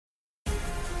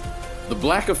The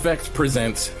Black Effect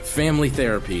presents Family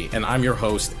Therapy, and I'm your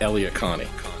host, Elliot Connie.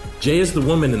 Jay is the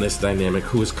woman in this dynamic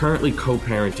who is currently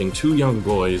co-parenting 2 young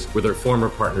boys with her former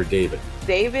partner, David.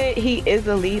 David, he is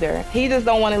a leader. He just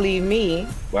don't want to leave me.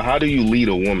 But how do you lead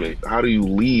a woman? How do you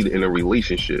lead in a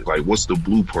relationship? Like, what's the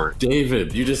blueprint?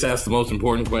 David, you just asked the most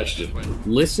important question.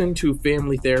 Listen to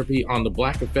Family Therapy on the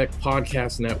Black Effect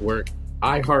Podcast Network,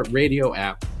 iHeartRadio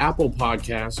app, Apple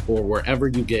Podcasts, or wherever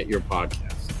you get your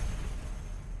podcasts.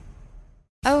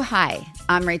 Oh, hi,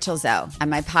 I'm Rachel Zoe,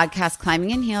 and my podcast, Climbing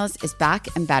in Heels, is back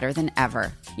and better than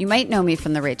ever. You might know me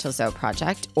from the Rachel Zoe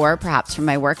Project, or perhaps from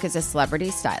my work as a celebrity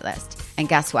stylist. And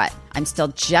guess what? I'm still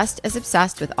just as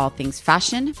obsessed with all things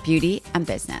fashion, beauty, and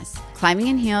business. Climbing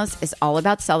in Heels is all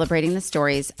about celebrating the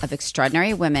stories of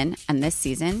extraordinary women, and this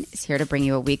season is here to bring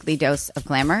you a weekly dose of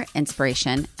glamour,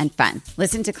 inspiration, and fun.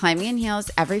 Listen to Climbing in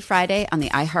Heels every Friday on the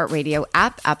iHeartRadio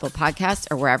app, Apple Podcasts,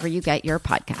 or wherever you get your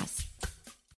podcasts.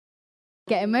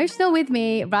 Get emotional with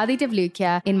me, Radhi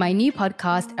Devlukia, in my new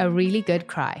podcast, A Really Good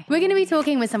Cry. We're going to be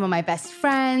talking with some of my best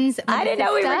friends. I didn't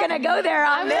know we were going to go there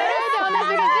on this.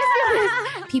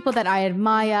 People that I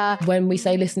admire. When we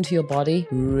say listen to your body,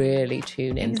 really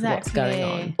tune into what's going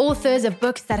on. Authors of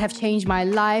books that have changed my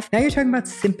life. Now you're talking about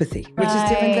sympathy, which is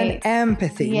different than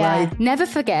empathy, right? Never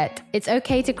forget, it's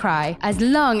okay to cry as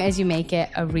long as you make it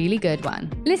a really good one.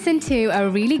 Listen to A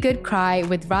Really Good Cry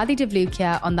with Radhi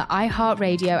Devlukia on the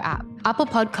iHeartRadio app, Apple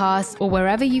Podcasts, or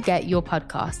wherever you get your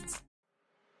podcasts.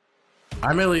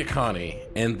 I'm Elliot Connie,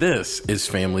 and this is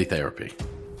Family Therapy.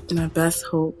 My best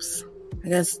hopes, I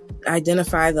guess,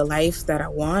 identify the life that I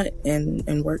want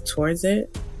and work towards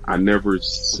it. I never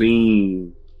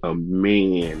seen a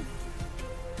man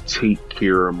take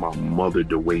care of my mother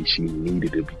the way she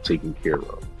needed to be taken care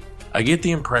of. I get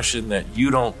the impression that you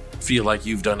don't feel like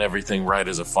you've done everything right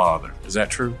as a father. Is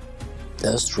that true?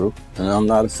 That's true, and I'm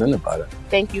not offended by that.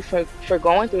 Thank you for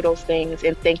going through those things,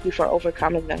 and thank you for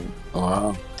overcoming them.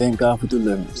 Wow. Thank God for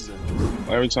deliverance.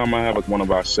 Every time I have one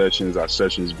of our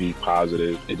sessions be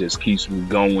positive. It just keeps me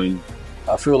going.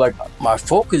 I feel like my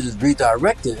focus is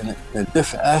redirected in a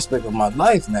different aspect of my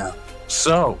life now.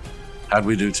 So, how'd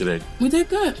we do today? We did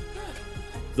good.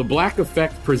 The Black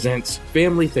Effect presents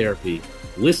Family Therapy.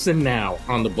 Listen now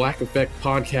on the Black Effect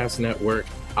Podcast Network,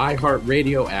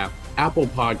 iHeartRadio app, Apple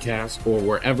Podcasts, or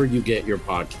wherever you get your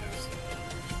podcasts.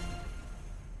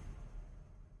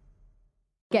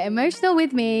 Get emotional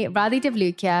with me, Radhi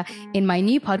Devlukia, in my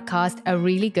new podcast, A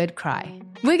Really Good Cry.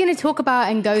 We're going to talk about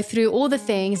and go through all the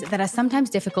things that are sometimes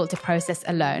difficult to process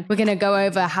alone. We're going to go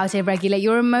over how to regulate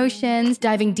your emotions,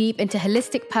 diving deep into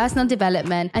holistic personal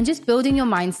development, and just building your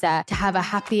mindset to have a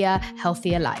happier,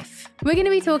 healthier life. We're going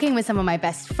to be talking with some of my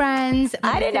best friends.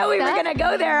 I didn't know we were going to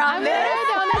go there on this.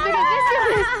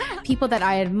 People that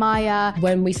I admire.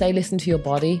 When we say listen to your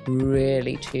body,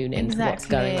 really tune into what's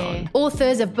going on.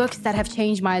 Authors of books that have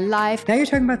changed my life. Now you're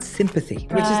talking about sympathy,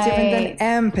 which is different than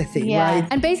empathy, right?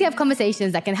 And basically have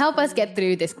conversations that can help us get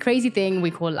through this crazy thing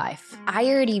we call life. I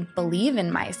already believe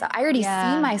in myself. I already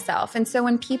see myself. And so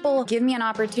when people give me an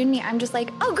opportunity, I'm just like,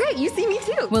 oh, great, you see me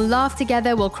too. We'll laugh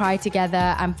together, we'll cry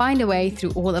together, and find a way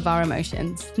through all of our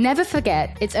emotions. Never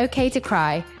forget, it's okay to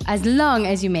cry as long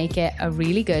as you make it a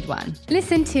really good one.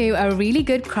 Listen to A Really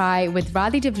Good Cry with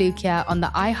Radhi Devlukia on the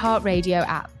iHeartRadio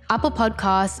app, Apple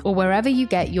Podcasts, or wherever you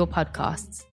get your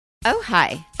podcasts. Oh,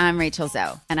 hi, I'm Rachel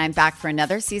Zoe, and I'm back for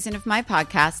another season of my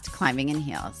podcast, Climbing in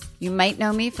Heels. You might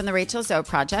know me from the Rachel Zoe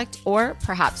Project, or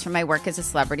perhaps from my work as a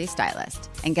celebrity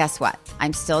stylist. And guess what?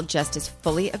 I'm still just as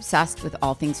fully obsessed with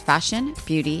all things fashion,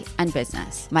 beauty, and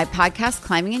business. My podcast,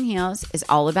 Climbing in Heels, is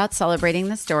all about celebrating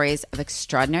the stories of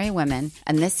extraordinary women,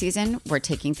 and this season, we're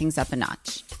taking things up a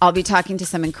notch. I'll be talking to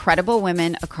some incredible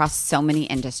women across so many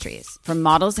industries, from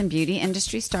models and beauty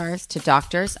industry stars to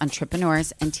doctors,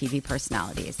 entrepreneurs, and TV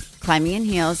personalities. Climbing in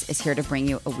Heels is here to bring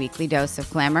you a weekly dose of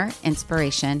glamour,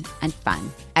 inspiration, and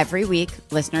fun. Every week,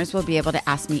 listeners will be able to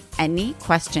ask me any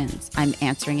questions. I'm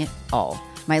answering it all.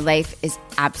 My life is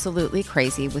absolutely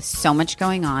crazy with so much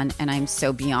going on, and I'm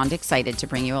so beyond excited to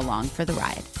bring you along for the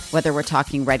ride. Whether we're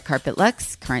talking red carpet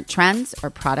looks, current trends, or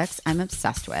products I'm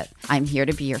obsessed with, I'm here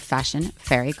to be your fashion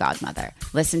fairy godmother.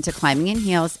 Listen to Climbing in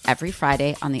Heels every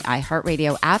Friday on the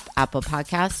iHeartRadio app, Apple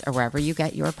Podcasts, or wherever you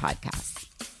get your podcasts.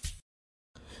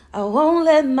 I won't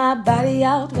let my body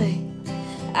outweigh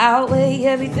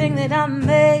everything that I'm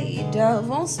made of.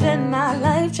 Won't spend my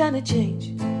life trying to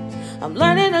change. I'm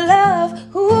learning to love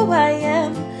who I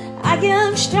am. I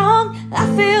am strong, I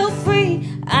feel free.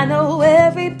 I know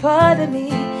every part of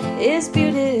me is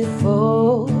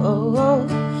beautiful.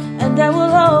 And I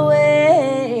will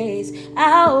always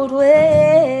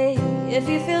outweigh. If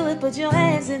you feel it, put your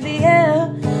hands in the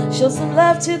air. Show some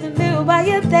love to the mirror while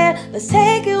you're there. Let's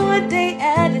take it one day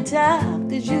at a time,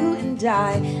 'cause you and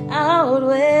I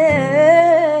outweigh.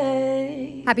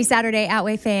 Happy Saturday,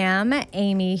 Outweigh fam.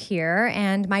 Amy here.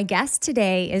 And my guest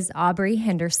today is Aubrey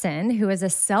Henderson, who is a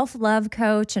self-love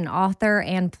coach and author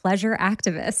and pleasure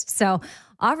activist. So,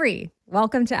 Aubrey,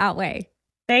 welcome to Outweigh.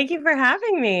 Thank you for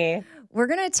having me. We're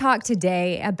going to talk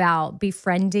today about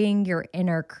befriending your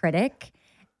inner critic.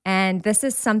 And this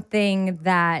is something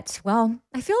that, well,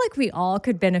 I feel like we all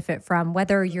could benefit from,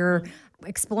 whether you're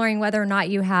exploring whether or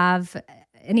not you have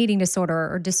an eating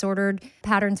disorder or disordered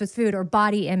patterns with food or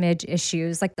body image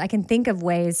issues. Like, I can think of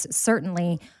ways,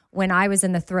 certainly when I was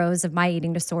in the throes of my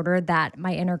eating disorder, that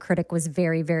my inner critic was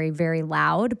very, very, very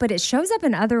loud. But it shows up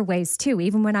in other ways too,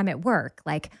 even when I'm at work.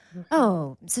 Like,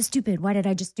 oh, I'm so stupid. Why did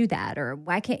I just do that? Or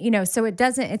why can't, so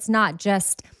it's not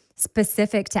just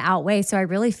specific to Outweigh. So I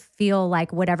really feel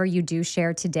like whatever you do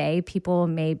share today, people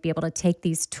may be able to take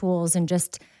these tools and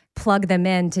just plug them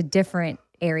into different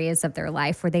areas of their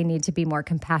life where they need to be more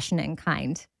compassionate and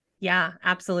kind. Yeah,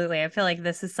 absolutely. I feel like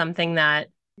this is something that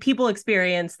people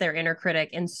experience their inner critic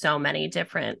in so many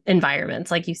different environments.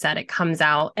 Like you said, it comes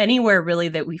out anywhere really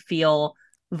that we feel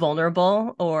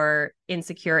vulnerable or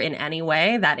insecure in any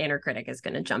way, that inner critic is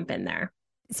going to jump in there.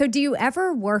 So do you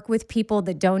ever work with people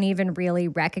that don't even really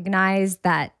recognize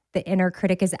that the inner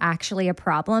critic is actually a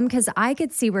problem? Because I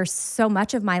could see where so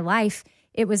much of my life,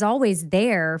 it was always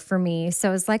there for me.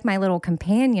 So it's like my little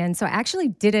companion. So I actually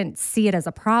didn't see it as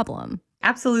a problem.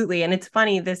 Absolutely. And it's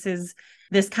funny, this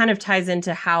kind of ties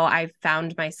into how I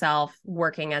found myself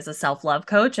working as a self-love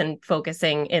coach and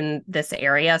focusing in this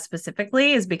area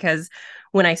specifically, is because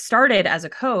when I started as a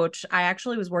coach, I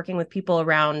actually was working with people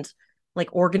around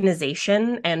like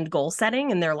organization and goal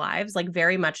setting in their lives, like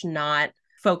very much not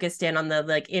focused in on the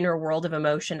like inner world of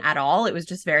emotion at all. It was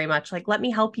just very much like, let me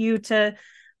help you to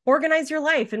organize your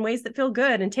life in ways that feel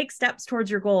good and take steps towards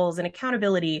your goals and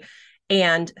accountability.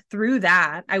 And through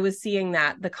that, I was seeing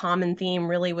that the common theme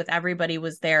really with everybody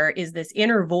was there is this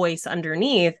inner voice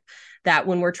underneath that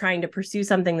when we're trying to pursue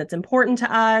something that's important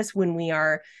to us, when we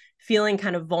are feeling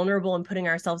kind of vulnerable and putting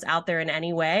ourselves out there in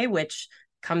any way, which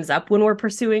comes up when we're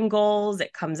pursuing goals,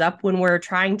 it comes up when we're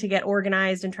trying to get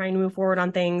organized and trying to move forward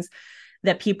on things,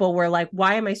 that people were like,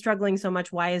 why am I struggling so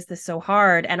much? Why is this so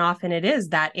hard? And often it is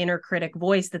that inner critic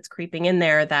voice that's creeping in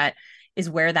there that is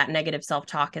where that negative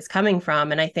self-talk is coming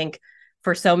from. And I think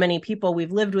for so many people,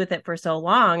 we've lived with it for so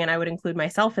long, and I would include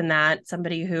myself in that,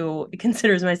 somebody who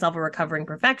considers myself a recovering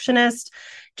perfectionist,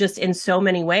 just in so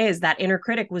many ways, that inner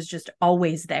critic was just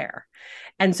always there.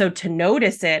 And so to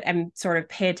notice it and sort of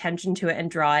pay attention to it and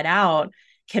draw it out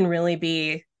can really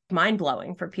be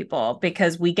mind-blowing for people,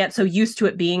 because we get so used to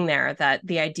it being there that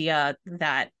the idea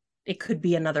that it could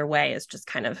be another way is just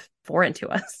kind of foreign to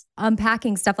us.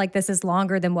 Unpacking stuff like this is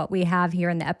longer than what we have here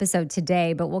in the episode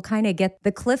today, but we'll kind of get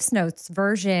the Cliff's Notes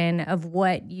version of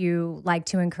what you like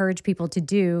to encourage people to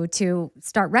do to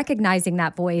start recognizing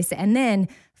that voice and then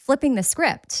flipping the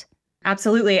script.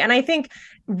 Absolutely. And I think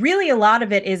really a lot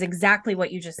of it is exactly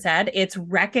what you just said. It's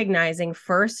recognizing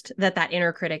first that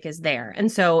inner critic is there.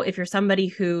 And so if you're somebody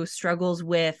who struggles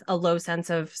with a low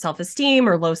sense of self-esteem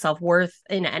or low self-worth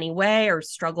in any way, or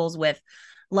struggles with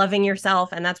loving yourself,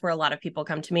 and that's where a lot of people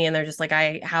come to me and they're just like,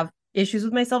 I have issues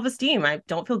with my self-esteem. I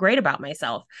don't feel great about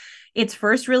myself. It's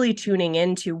first really tuning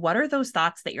into what are those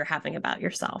thoughts that you're having about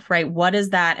yourself, right? What is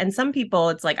that? And some people,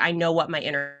 it's like, I know what my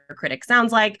inner critic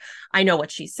sounds like. I know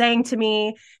what she's saying to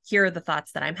me. Here are the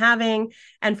thoughts that I'm having.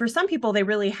 And for some people, they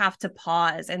really have to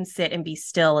pause and sit and be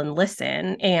still and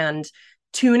listen and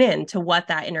tune in to what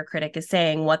that inner critic is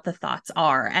saying, what the thoughts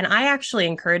are. And I actually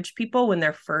encourage people when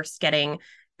they're first getting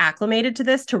acclimated to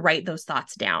this to write those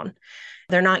thoughts down.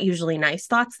 They're not usually nice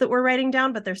thoughts that we're writing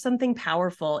down, but there's something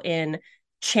powerful in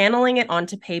channeling it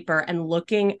onto paper and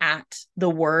looking at the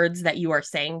words that you are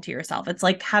saying to yourself. It's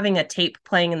like having a tape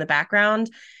playing in the background.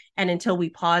 And until we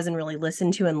pause and really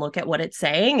listen to and look at what it's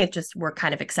saying, we're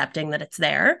kind of accepting that it's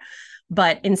there.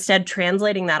 But instead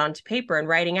translating that onto paper and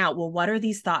writing out, well, what are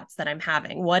these thoughts that I'm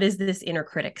having? What is this inner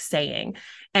critic saying?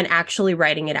 And actually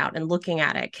writing it out and looking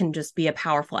at it can just be a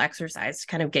powerful exercise to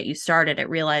kind of get you started at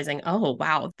realizing, oh,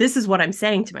 wow, this is what I'm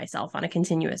saying to myself on a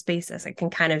continuous basis. It can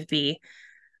kind of be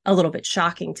a little bit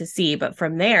shocking to see. But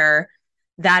from there,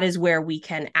 that is where we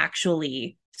can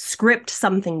actually script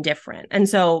something different. And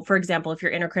so, for example, if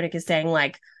your inner critic is saying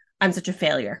like, I'm such a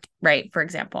failure, right? For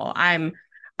example, I'm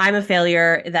a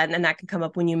failure, and that can come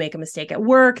up when you make a mistake at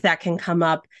work. That can come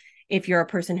up if you're a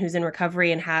person who's in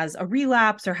recovery and has a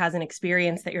relapse or has an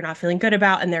experience that you're not feeling good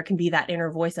about, and there can be that inner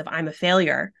voice of I'm a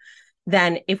failure.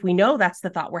 Then if we know that's the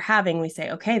thought we're having, we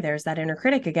say, okay, there's that inner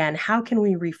critic again. How can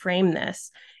we reframe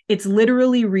this It's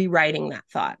literally rewriting that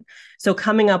thought. So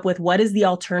coming up with what is the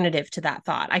alternative to that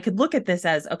thought. I could look at this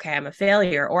as, okay, I'm a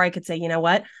failure, or I could say, you know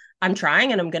what, I'm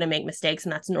trying and I'm going to make mistakes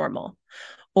and that's normal.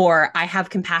 Or I have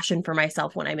compassion for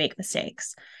myself when I make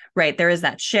mistakes, right? There is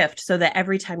that shift so that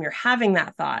every time you're having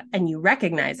that thought and you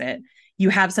recognize it, you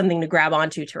have something to grab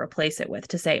onto to replace it with,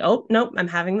 to say, oh, nope, I'm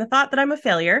having the thought that I'm a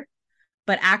failure,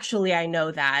 but actually I know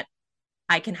that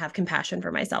I can have compassion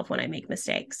for myself when I make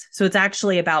mistakes. So it's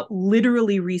actually about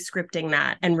literally re-scripting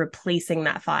that and replacing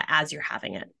that thought as you're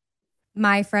having it.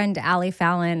 My friend Allie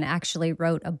Fallon actually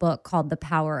wrote a book called The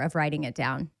Power of Writing It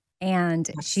Down. And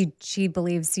she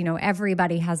believes, you know,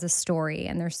 everybody has a story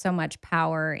and there's so much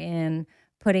power in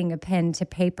putting a pen to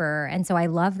paper. And so I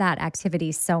love that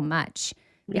activity so much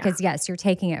because yes, you're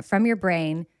taking it from your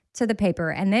brain to the paper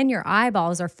and then your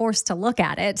eyeballs are forced to look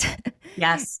at it.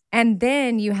 Yes. And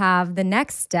then you have the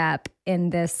next step in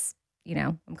this, you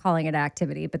know, I'm calling it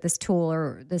activity, but this tool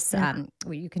or this,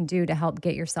 what you can do to help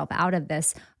get yourself out of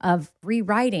this, of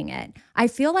rewriting it. I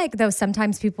feel like though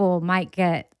sometimes people might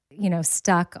get, you know,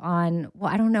 stuck on,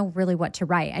 well, I don't know really what to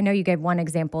write. I know you gave one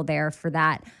example there for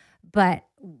that, but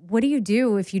what do you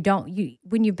do if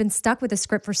when you've been stuck with a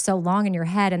script for so long in your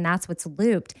head and that's what's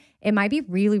looped, it might be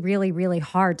really, really, really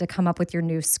hard to come up with your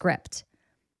new script.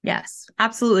 Yes,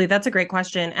 absolutely. That's a great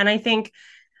question. And I think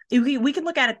we can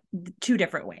look at it two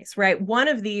different ways, right? One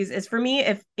of these is, for me,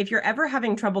 if you're ever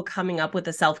having trouble coming up with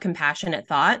a self-compassionate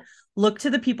thought, look to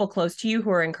the people close to you who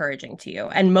are encouraging to you.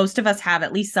 And most of us have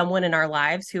at least someone in our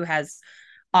lives who has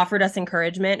offered us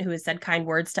encouragement, who has said kind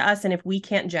words to us. And if we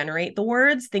can't generate the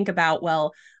words, think about,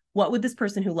 well, what would this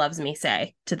person who loves me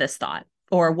say to this thought?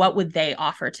 Or what would they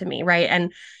offer to me, right?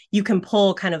 And you can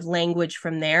pull kind of language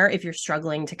from there if you're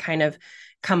struggling to kind of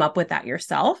come up with that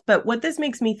yourself. But what this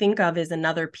makes me think of is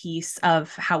another piece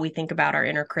of how we think about our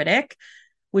inner critic,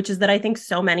 which is that I think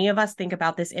so many of us think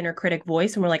about this inner critic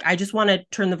voice and we're like, I just want to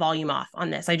turn the volume off on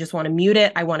this. I just want to mute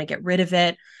it. I want to get rid of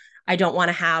it. I don't want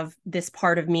to have this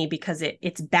part of me because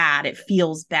it's bad. It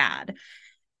feels bad.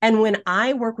 And when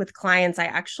I work with clients, I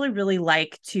actually really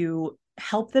like to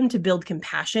help them to build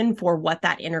compassion for what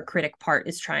that inner critic part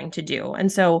is trying to do.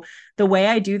 And so the way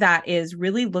I do that is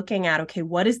really looking at, okay,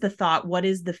 what is the thought? What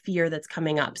is the fear that's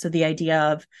coming up? So the idea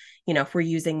of, you know, if we're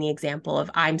using the example of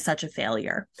I'm such a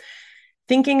failure,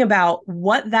 thinking about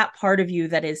what that part of you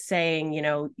that is saying, you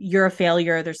know, you're a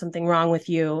failure, there's something wrong with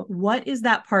you. What is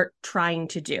that part trying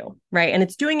to do? Right. And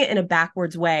it's doing it in a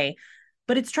backwards way,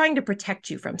 but it's trying to protect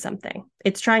you from something.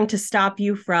 It's trying to stop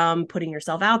you from putting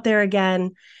yourself out there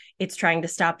again. It's trying to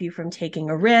stop you from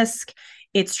taking a risk.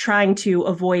 It's trying to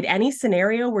avoid any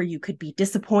scenario where you could be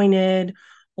disappointed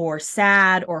or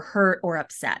sad or hurt or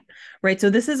upset, right?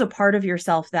 So this is a part of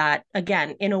yourself that,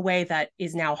 again, in a way that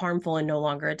is now harmful and no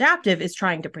longer adaptive, is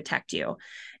trying to protect you.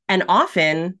 And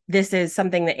often this is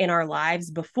something that in our lives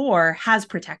before has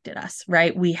protected us,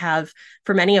 right? We have,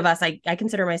 for many of us, I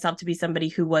consider myself to be somebody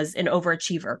who was an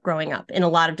overachiever growing up in a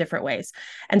lot of different ways.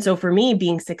 And so for me,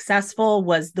 being successful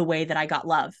was the way that I got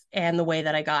love and the way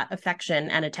that I got affection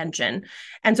and attention.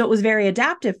 And so it was very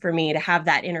adaptive for me to have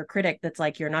that inner critic that's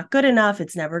like, you're not good enough.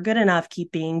 It's never good enough.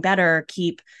 Keep being better.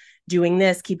 Keep doing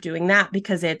this, keep doing that,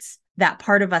 because it's that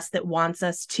part of us that wants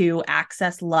us to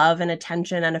access love and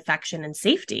attention and affection and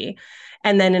safety.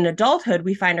 And then in adulthood,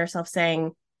 we find ourselves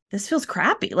saying, this feels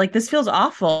crappy, like this feels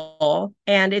awful,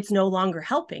 and it's no longer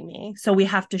helping me. So we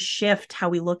have to shift how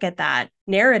we look at that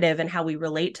narrative and how we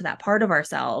relate to that part of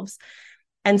ourselves.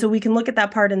 And so we can look at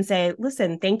that part and say,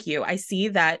 listen, thank you. I see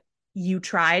that you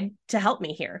tried to help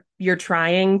me here. You're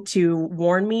trying to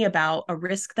warn me about a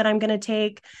risk that I'm going to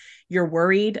take. You're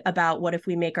worried about what if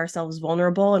we make ourselves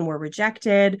vulnerable and we're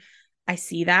rejected. I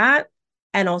see that.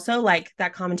 And also, like,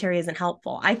 that commentary isn't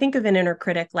helpful. I think of an inner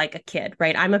critic like a kid,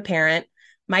 right? I'm a parent.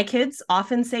 My kids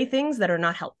often say things that are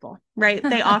not helpful, right?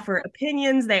 They offer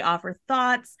opinions, they offer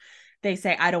thoughts. They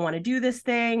say, I don't want to do this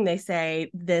thing. They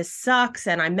say, this sucks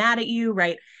and I'm mad at you,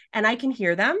 right? And I can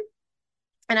hear them.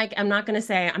 And I'm not going to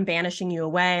say, I'm banishing you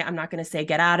away. I'm not going to say,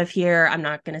 get out of here. I'm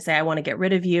not going to say, I want to get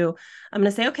rid of you. I'm going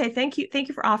to say, okay, thank you. Thank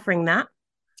you for offering that.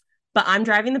 But I'm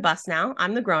driving the bus now.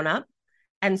 I'm the grown-up.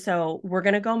 And so we're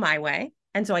going to go my way.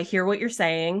 And so I hear what you're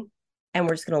saying, and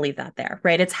we're just going to leave that there,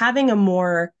 right? It's having a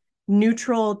more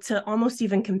neutral to almost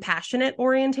even compassionate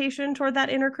orientation toward that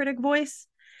inner critic voice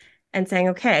and saying,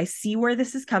 okay, I see where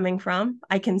this is coming from.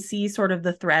 I can see sort of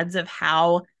the threads of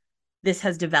how this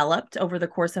has developed over the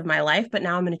course of my life, but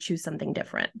now I'm going to choose something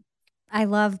different. I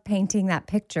love painting that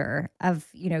picture of,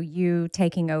 you know, you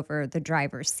taking over the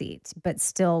driver's seat, but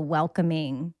still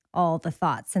welcoming all the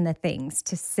thoughts and the things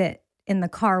to sit in the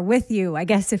car with you, I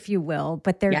guess, if you will,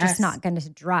 but they're just not going to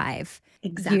drive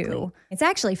you. It's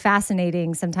actually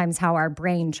fascinating sometimes how our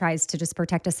brain tries to just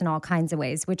protect us in all kinds of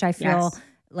ways, which I feel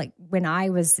like when I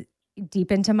was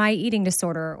deep into my eating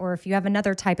disorder, or if you have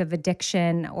another type of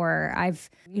addiction, or I've,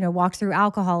 walked through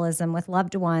alcoholism with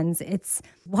loved ones, it's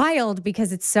wild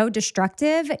because it's so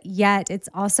destructive, yet it's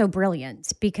also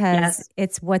brilliant because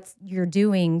it's what you're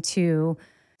doing to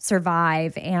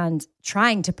survive and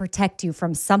trying to protect you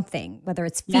from something, whether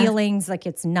it's feelings like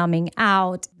it's numbing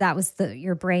out. That was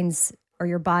your brain's or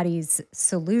your body's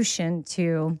solution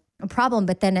to a problem.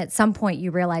 But then at some point you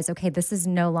realize, okay, this is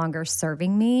no longer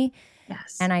serving me.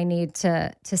 Yes. And I need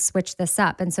to switch this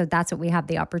up. And so that's what we have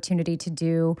the opportunity to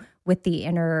do with the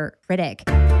inner critic.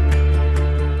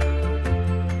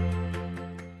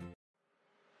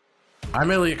 I'm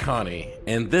Elliot Connie,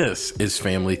 and this is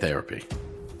Family Therapy.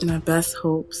 My best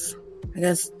hopes, I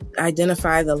guess,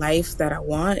 identify the life that I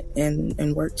want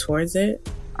and work towards it.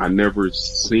 I never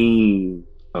seen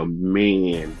a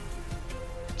man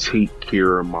take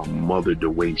care of my mother the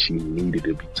way she needed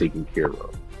to be taken care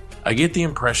of. I get the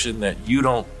impression that you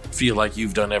don't feel like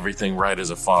you've done everything right as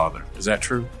a father. Is that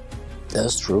true?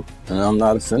 That's true. And I'm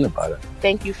not offended by that.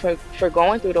 Thank you for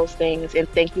going through those things, and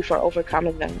thank you for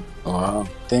overcoming them. Wow.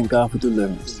 Thank God for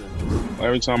deliverance.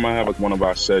 Every time I have one of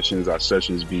our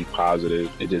sessions be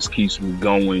positive. It just keeps me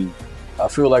going. I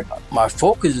feel like my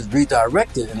focus is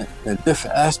redirected in a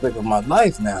different aspect of my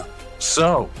life now.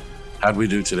 So, how'd we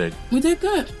do today? We did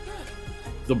good.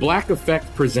 The Black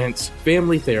Effect presents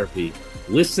Family Therapy.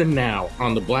 Listen now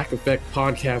on the Black Effect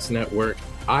Podcast Network,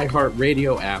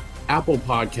 iHeartRadio app, Apple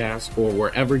Podcasts, or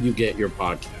wherever you get your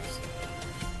podcasts.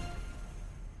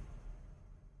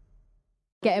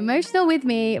 Get emotional with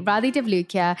me, Radhi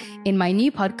Devlukia, in my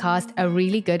new podcast, A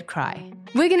Really Good Cry.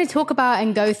 We're going to talk about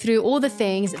and go through all the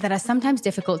things that are sometimes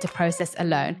difficult to process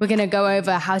alone. We're going to go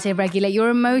over how to regulate your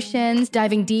emotions,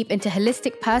 diving deep into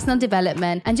holistic personal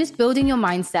development, and just building your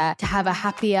mindset to have a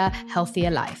happier,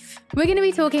 healthier life. We're going to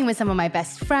be talking with some of my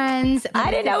best friends.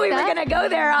 I didn't know we were going to go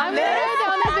there on this.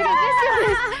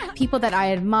 People that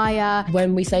I admire.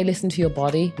 When we say listen to your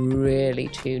body, really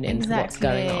tune into what's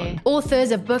going on.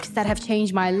 Authors of books that have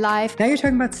changed my life. Now you're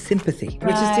talking about sympathy,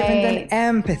 which is different than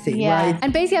empathy, right?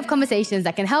 And basically have conversations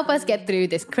that can help us get through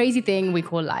this crazy thing we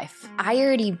call life. I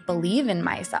already believe in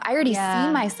myself. I already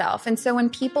see myself. And so when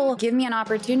people give me an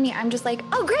opportunity, I'm just like,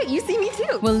 oh, great, you see me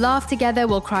too. We'll laugh together,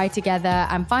 we'll cry together,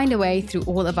 and find a way through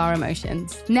all of our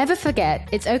emotions. Never forget,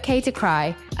 it's okay to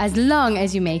cry as long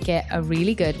as you make it a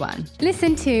really good one.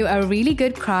 Listen to A Really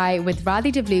Good Cry with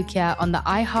Radhi Devlukia on the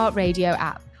iHeartRadio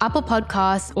app, Apple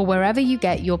Podcasts, or wherever you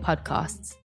get your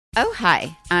podcasts. Oh,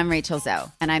 hi, I'm Rachel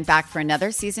Zoe, and I'm back for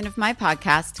another season of my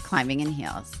podcast, Climbing in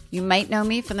Heels. You might know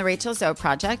me from the Rachel Zoe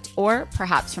Project, or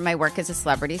perhaps from my work as a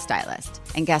celebrity stylist.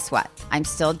 And guess what? I'm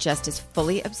still just as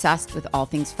fully obsessed with all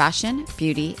things fashion,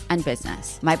 beauty, and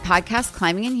business. My podcast,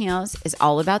 Climbing in Heels, is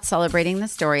all about celebrating the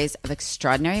stories of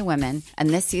extraordinary women, and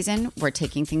this season, we're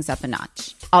taking things up a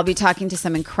notch. I'll be talking to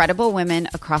some incredible women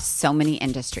across so many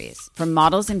industries, from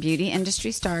models and beauty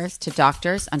industry stars to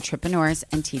doctors, entrepreneurs,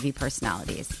 and TV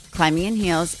personalities. Climbing in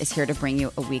Heels is here to bring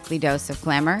you a weekly dose of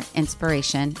glamour,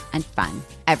 inspiration, and fun.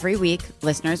 Every week,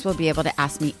 listeners will be able to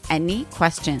ask me any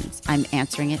questions. I'm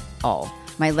answering it all.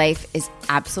 My life is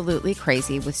absolutely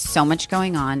crazy with so much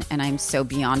going on, and I'm so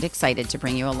beyond excited to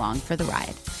bring you along for the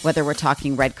ride. Whether we're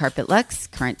talking red carpet looks,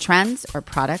 current trends, or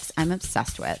products I'm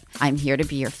obsessed with, I'm here to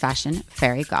be your fashion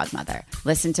fairy godmother.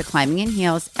 Listen to Climbing in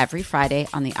Heels every Friday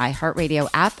on the iHeartRadio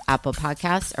app, Apple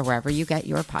Podcasts, or wherever you get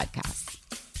your podcasts.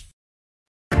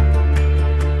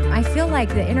 I feel like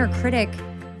the inner critic,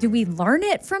 do we learn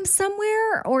it from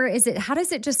somewhere, or how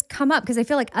does it just come up? Because I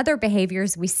feel like other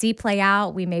behaviors we see play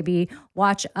out, we maybe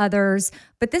watch others,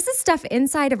 but this is stuff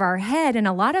inside of our head. And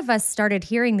a lot of us started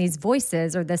hearing these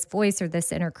voices or this voice or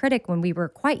this inner critic when we were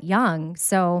quite young.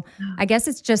 So I guess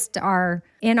it's just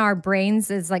in our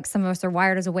brains is like some of us are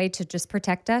wired as a way to just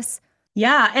protect us.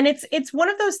 Yeah. And it's one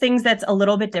of those things that's a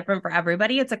little bit different for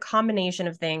everybody. It's a combination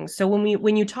of things. So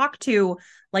when you talk to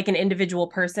like an individual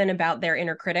person about their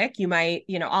inner critic, you might,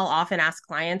 I'll often ask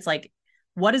clients, like,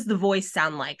 what does the voice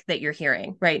sound like that you're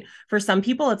hearing, right? For some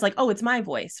people, it's like, oh, it's my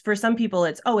voice. For some people,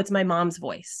 it's my mom's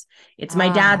voice. It's my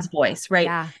dad's voice, right?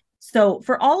 Yeah. So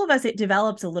for all of us, it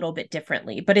develops a little bit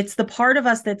differently, but it's the part of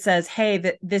us that says,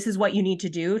 hey, this is what you need to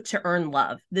do to earn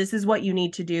love. This is what you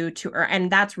need to do to earn.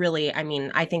 And that's really,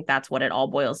 I think that's what it all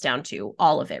boils down to.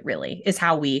 All of it really is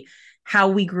how we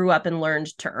grew up and learned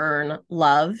to earn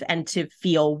love and to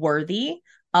feel worthy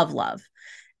of love.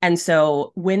 And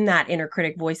so when that inner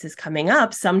critic voice is coming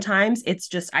up, sometimes it's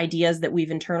just ideas that we've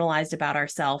internalized about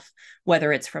ourselves,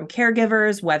 whether it's from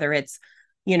caregivers, whether it's,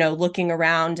 looking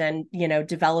around and,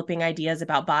 developing ideas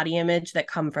about body image that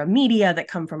come from media, that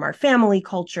come from our family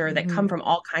culture, that come from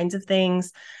all kinds of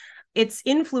things. It's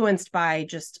influenced by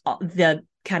just the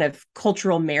kind of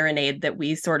cultural marinade that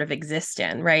we sort of exist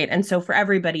in, right? And so for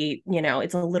everybody,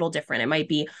 it's a little different. It might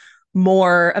be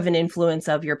more of an influence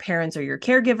of your parents or your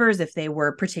caregivers if they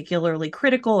were particularly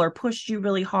critical or pushed you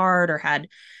really hard or had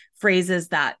phrases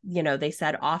that, they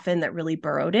said often that really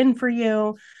burrowed in for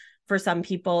you. For some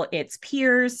people, it's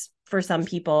peers. For some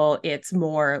people, it's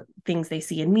more things they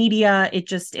see in media.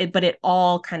 But it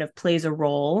all kind of plays a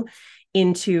role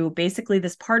into basically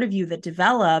this part of you that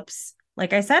develops,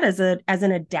 like I said, as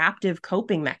an adaptive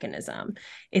coping mechanism.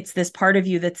 It's this part of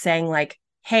you that's saying like,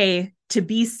 hey, to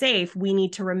be safe, we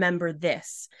need to remember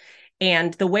this.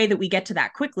 And the way that we get to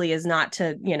that quickly is not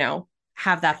to,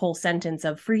 have that whole sentence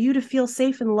of, for you to feel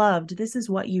safe and loved, this is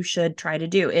what you should try to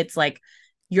do. It's like,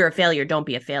 you're a failure, don't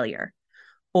be a failure.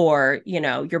 Or,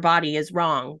 your body is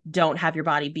wrong, don't have your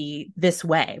body be this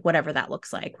way, whatever that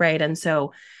looks like, right? And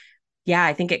so, yeah,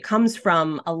 I think it comes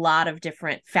from a lot of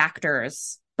different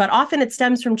factors, but often it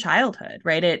stems from childhood,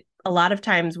 right? A lot of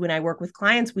times when I work with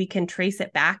clients, we can trace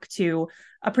it back to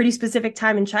a pretty specific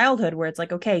time in childhood where it's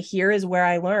like, okay, here is where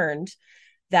I learned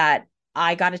that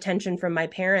I got attention from my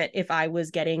parent if I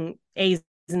was getting A's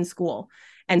in school.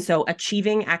 And so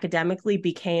achieving academically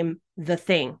became the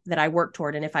thing that I worked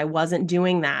toward. And if I wasn't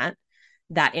doing that,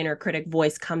 that inner critic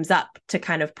voice comes up to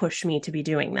kind of push me to be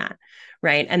doing that,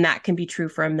 right? And that can be true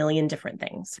for a million different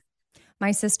things.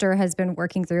 My sister has been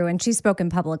working through, and she's spoken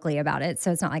publicly about it,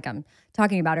 so it's not like I'm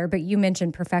talking about her, but you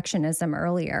mentioned perfectionism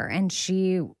earlier, and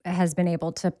she has been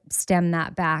able to stem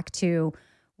that back to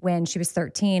when she was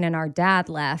 13 and our dad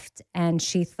left, and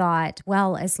she thought,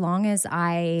 well, as long as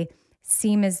I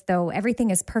seem as though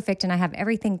everything is perfect and I have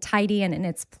everything tidy and in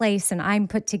its place and I'm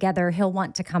put together, he'll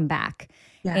want to come back.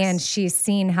 Yes. And she's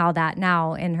seen how that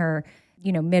now in her,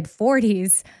 mid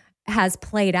 40s has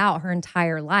played out her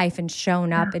entire life and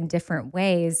shown up in different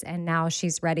ways. And now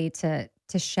she's ready to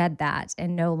shed that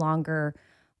and no longer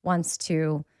wants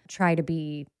to try to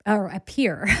be or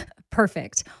appear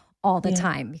perfect all the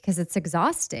time because it's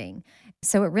exhausting.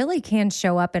 So it really can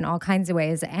show up in all kinds of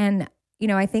ways. And,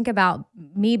 I think about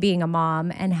me being a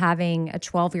mom and having a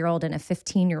 12-year-old and a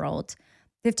 15-year-old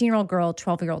girl,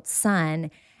 12-year-old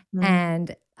son.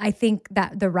 And I think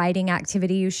that the writing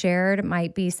activity you shared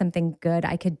might be something good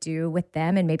I could do with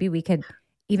them. And maybe we could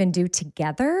even do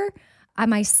together.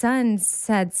 My son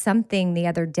said something the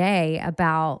other day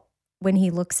about when he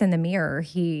looks in the mirror,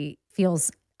 he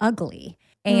feels ugly.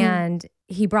 And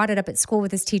he brought it up at school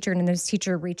with his teacher, and his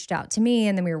teacher reached out to me,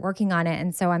 and then we were working on it.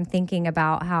 And so I'm thinking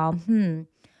about how,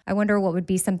 I wonder what would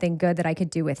be something good that I could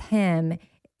do with him,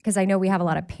 because I know we have a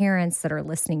lot of parents that are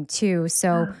listening too.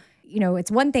 So,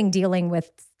 it's one thing dealing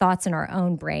with thoughts in our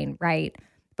own brain, right?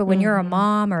 But when you're a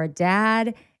mom or a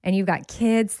dad and you've got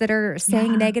kids that are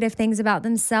saying negative things about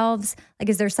themselves, like,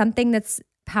 is there something that's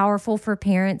powerful for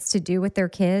parents to do with their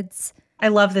kids? I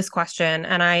love this question.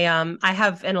 And I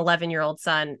have an 11-year-old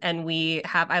son, and I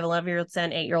have an 11-year-old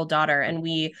son, 8-year-old daughter. And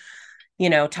we,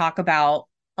 talk about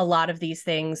a lot of these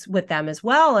things with them as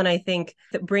well. And I think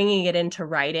that bringing it into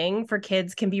writing for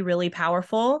kids can be really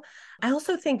powerful. I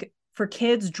also think for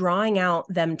kids, drawing out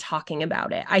them talking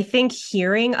about it. I think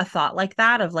hearing a thought like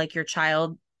that of like your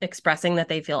child expressing that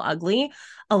they feel ugly,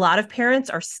 a lot of parents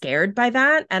are scared by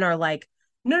that and are like,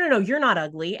 no, you're not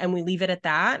ugly. And we leave it at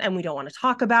that. And we don't want to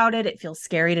talk about it. It feels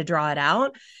scary to draw it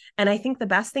out. And I think the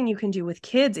best thing you can do with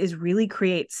kids is really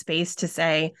create space to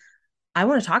say, I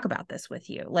want to talk about this with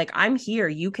you. Like, I'm here.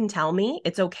 You can tell me.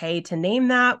 It's okay to name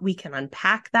that. We can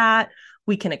unpack that.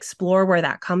 We can explore where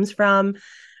that comes from.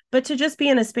 But to just be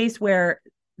in a space where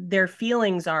their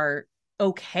feelings are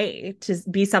okay to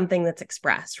be something that's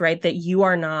expressed, right? That you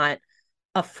are not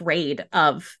afraid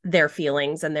of their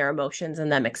feelings and their emotions and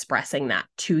them expressing that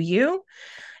to you,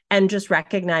 and just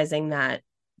recognizing that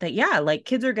like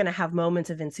kids are going to have moments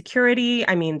of insecurity.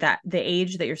 I mean, that the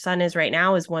age that your son is right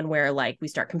now is one where like we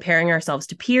start comparing ourselves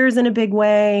to peers in a big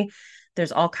way.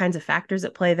 There's all kinds of factors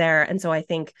at play there. And so I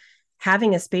think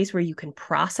having a space where you can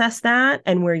process that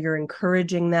and where you're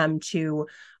encouraging them to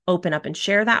open up and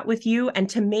share that with you and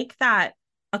to make that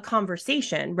a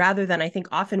conversation rather than, I think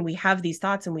often we have these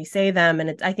thoughts and we say them.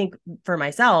 And I think for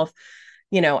myself,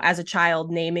 as a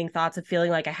child, naming thoughts of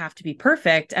feeling like I have to be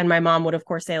perfect. And my mom would of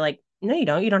course say like, no,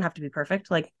 you don't have to be perfect.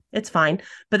 Like, it's fine.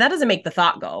 But that doesn't make the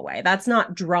thought go away. That's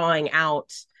not drawing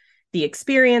out, the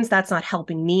experience. That's not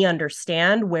helping me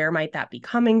understand where might that be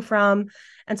coming from.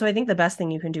 And so I think the best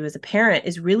thing you can do as a parent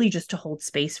is really just to hold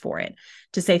space for it,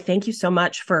 to say, thank you so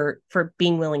much for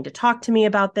being willing to talk to me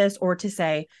about this, or to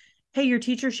say, hey, your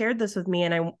teacher shared this with me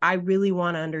and I really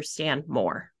want to understand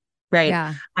more, right?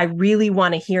 Yeah. I really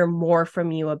want to hear more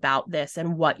from you about this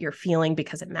and what you're feeling,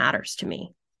 because it matters to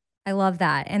me. I love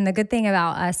that. And the good thing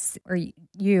about us, or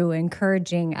you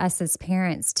encouraging us as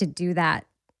parents to do that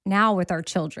now with our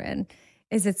children,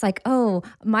 is it's like, oh,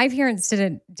 my parents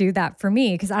didn't do that for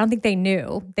me, because I don't think they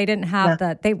knew. They didn't have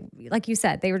like you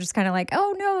said, they were just kind of like,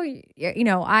 oh no,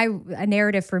 a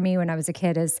narrative for me when I was a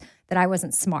kid is that I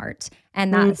wasn't smart.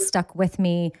 And that stuck with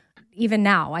me. Even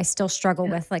now, I still struggle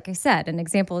with, like I said, an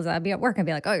example is I'd be at work and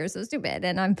be like, oh, you're so stupid.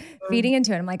 And I'm feeding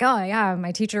into it. I'm like, oh yeah,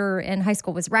 my teacher in high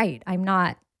school was right. I'm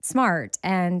not smart.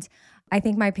 And I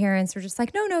think my parents were just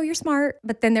like, no, you're smart.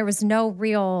 But then there was no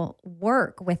real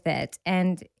work with it.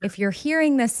 And if you're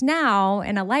hearing this now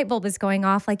and a light bulb is going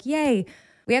off, like, yay,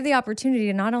 we have the opportunity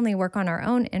to not only work on our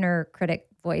own inner critic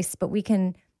voice, but we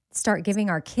can start giving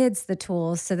our kids the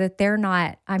tools so that they're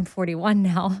not, I'm 41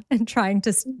 now and trying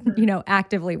to,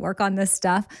 actively work on this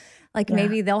stuff. Like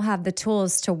maybe they'll have the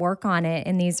tools to work on it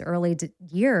in these early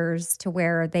years to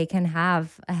where they can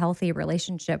have a healthy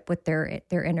relationship with their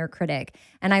inner critic.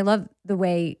 And I love the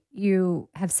way you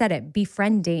have said it,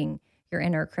 befriending your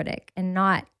inner critic and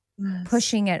not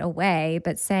pushing it away,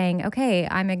 but saying, okay,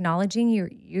 I'm acknowledging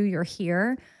you're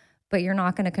here, but you're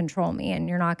not going to control me and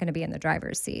you're not going to be in the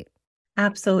driver's seat.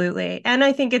 Absolutely. And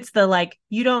I think it's the like,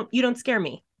 you don't scare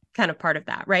me kind of part of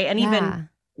that, right? And even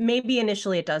maybe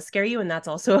initially it does scare you, and that's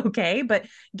also okay. But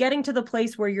getting to the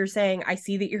place where you're saying, I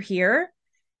see that you're here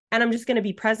and I'm just going to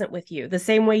be present with you the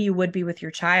same way you would be with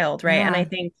your child, right? Yeah. And I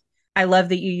think I love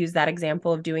that you use that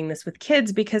example of doing this with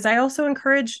kids, because I also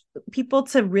encourage people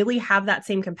to really have that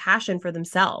same compassion for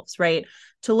themselves, right?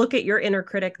 To look at your inner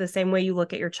critic the same way you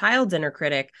look at your child's inner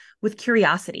critic, with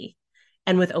curiosity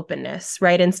and with openness,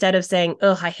 right? Instead of saying,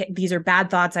 oh, these are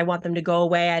bad thoughts, I want them to go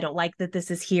away, I don't like that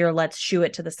this is here, let's shoo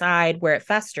it to the side where it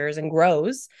festers and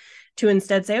grows, to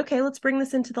instead say, okay, let's bring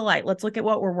this into the light. Let's look at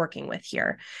what we're working with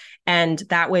here. And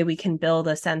that way we can build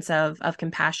a sense of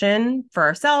compassion for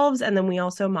ourselves. And then we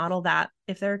also model that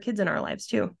if there are kids in our lives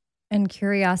too. And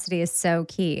curiosity is so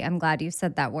key. I'm glad you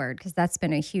said that word, because that's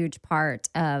been a huge part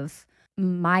of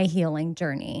my healing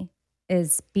journey,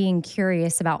 is being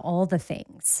curious about all the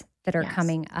things that are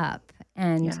coming up.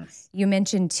 And you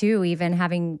mentioned too, even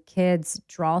having kids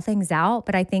draw things out.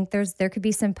 But I think there could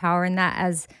be some power in that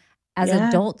as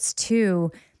adults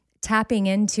too, tapping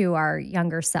into our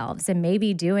younger selves and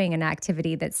maybe doing an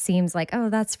activity that seems like, oh,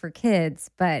 that's for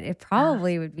kids, but it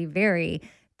probably would be very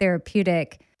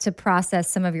therapeutic to process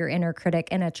some of your inner critic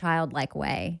in a childlike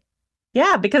way.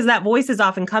 Yeah, because that voice is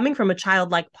often coming from a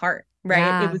childlike part, right?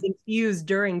 Yeah. It was infused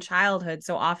during childhood.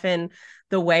 So often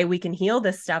the way we can heal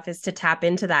this stuff is to tap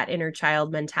into that inner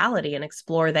child mentality and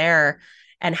explore there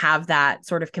and have that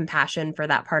sort of compassion for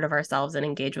that part of ourselves and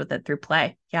engage with it through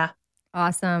play. Yeah.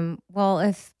 Awesome. Well,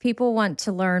 if people want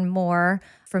to learn more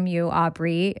from you,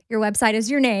 Aubrey, your website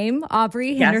is your name,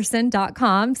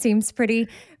 AubreyHenderson.com. Seems pretty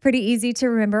easy to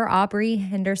remember,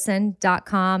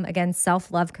 AubreyHenderson.com. Again,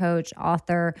 self-love coach,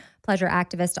 author, pleasure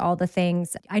activist, all the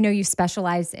things. I know you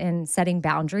specialize in setting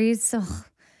boundaries. So,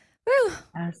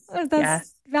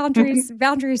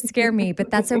 boundaries scare me, but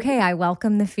that's okay. I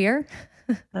welcome the fear.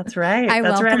 That's right. I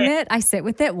welcome it. I sit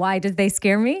with it. Why did they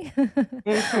scare me?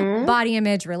 Body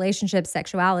image, relationships,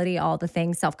 sexuality, all the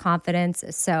things, self-confidence.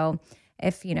 So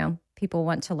if, people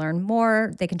want to learn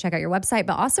more, they can check out your website,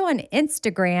 but also on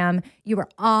Instagram, you were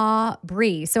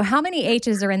Aubrey. So how many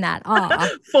H's are in that?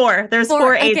 4. There's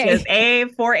 4 H's. A,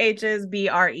 4 H's,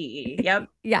 B-R-E-E. Yep.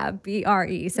 Yeah,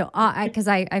 B-R-E. So because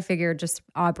I figured just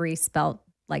Aubrey spelled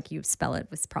like you spell it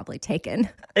was probably taken.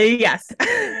 Yes.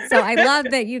 So I love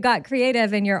that you got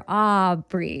creative and you're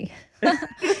Aubrey.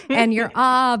 And you're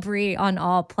Aubrey on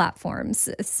all platforms.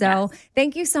 So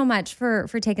thank you so much for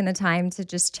taking the time to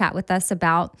just chat with us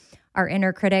about our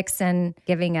inner critics and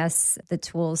giving us the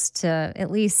tools to at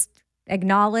least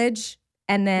acknowledge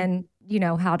and then,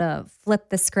 how to flip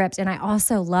the script. And I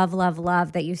also love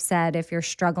that you said if you're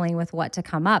struggling with what to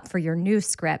come up for your new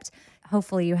script,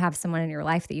 hopefully you have someone in your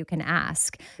life that you can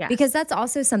ask. Yes. Because that's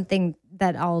also something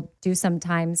that I'll do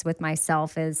sometimes with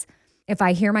myself is if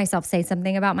I hear myself say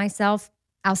something about myself,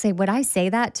 I'll say, would I say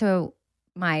that to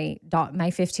my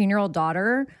 15-year-old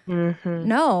daughter? Mm-hmm.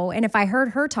 No. And if I heard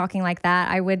her talking like that,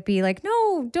 I would be like,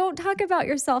 no, don't talk about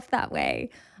yourself that way.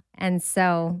 And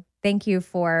so Thank you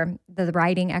for the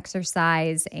writing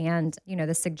exercise and,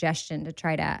 the suggestion to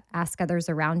try to ask others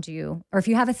around you, or if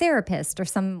you have a therapist or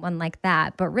someone like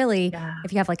that. But really,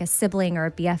 if you have like a sibling or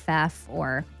a BFF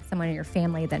or someone in your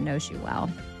family that knows you well.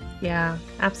 Yeah,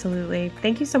 absolutely.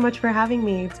 Thank you so much for having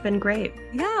me. It's been great.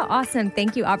 Yeah, awesome.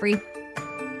 Thank you, Aubrey.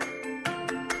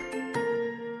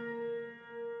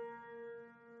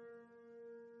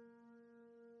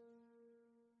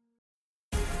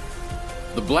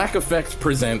 The Black Effect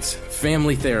presents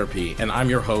Family Therapy, and I'm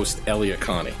your host, Elliot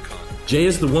Connie. Jay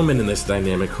is the woman in this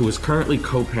dynamic who is currently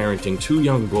co-parenting 2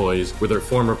 young boys with her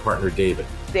former partner, David.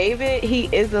 David, he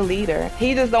is a leader.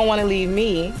 He just don't want to leave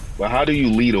me. But how do you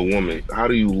lead a woman? How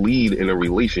do you lead in a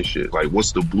relationship? Like,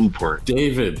 what's the blueprint?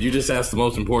 David, you just asked the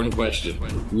most important question.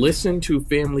 Listen to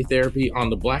Family Therapy on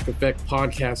the Black Effect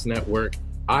Podcast Network,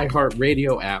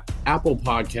 iHeartRadio app, Apple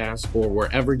Podcasts, or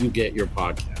wherever you get your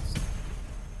podcasts.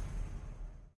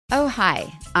 Oh, hi,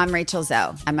 I'm Rachel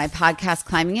Zoe, and my podcast,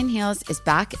 Climbing in Heels, is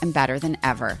back and better than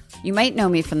ever. You might know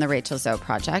me from the Rachel Zoe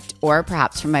Project, or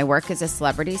perhaps from my work as a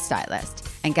celebrity stylist.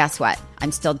 And guess what?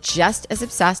 I'm still just as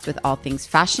obsessed with all things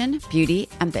fashion, beauty,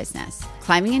 and business.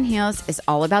 Climbing in Heels is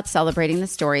all about celebrating the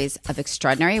stories of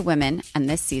extraordinary women, and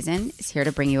this season is here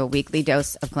to bring you a weekly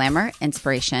dose of glamour,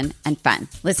 inspiration, and fun.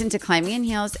 Listen to Climbing in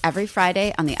Heels every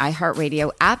Friday on the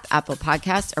iHeartRadio app, Apple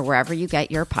Podcasts, or wherever you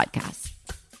get your podcasts.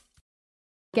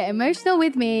 Get emotional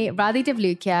with me, Radhi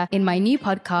Devlukia, in my new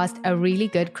podcast, A Really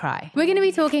Good Cry. We're going to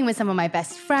be talking with some of my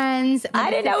best friends. I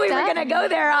didn't know we were going to go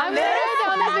there on this.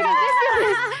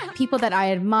 People that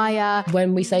I admire.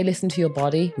 When we say listen to your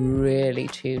body, really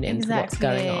tune into what's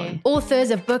going on.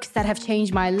 Authors of books that have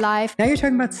changed my life. Now you're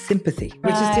talking about sympathy,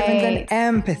 which is different than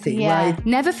empathy, right?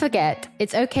 Never forget,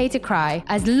 it's okay to cry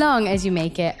as long as you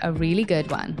make it a really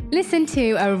good one. Listen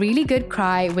to A Really Good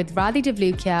Cry with Radhi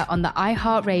Devlukia on the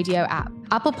iHeartRadio app,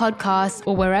 Apple Podcasts,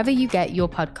 or wherever you get your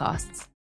podcasts.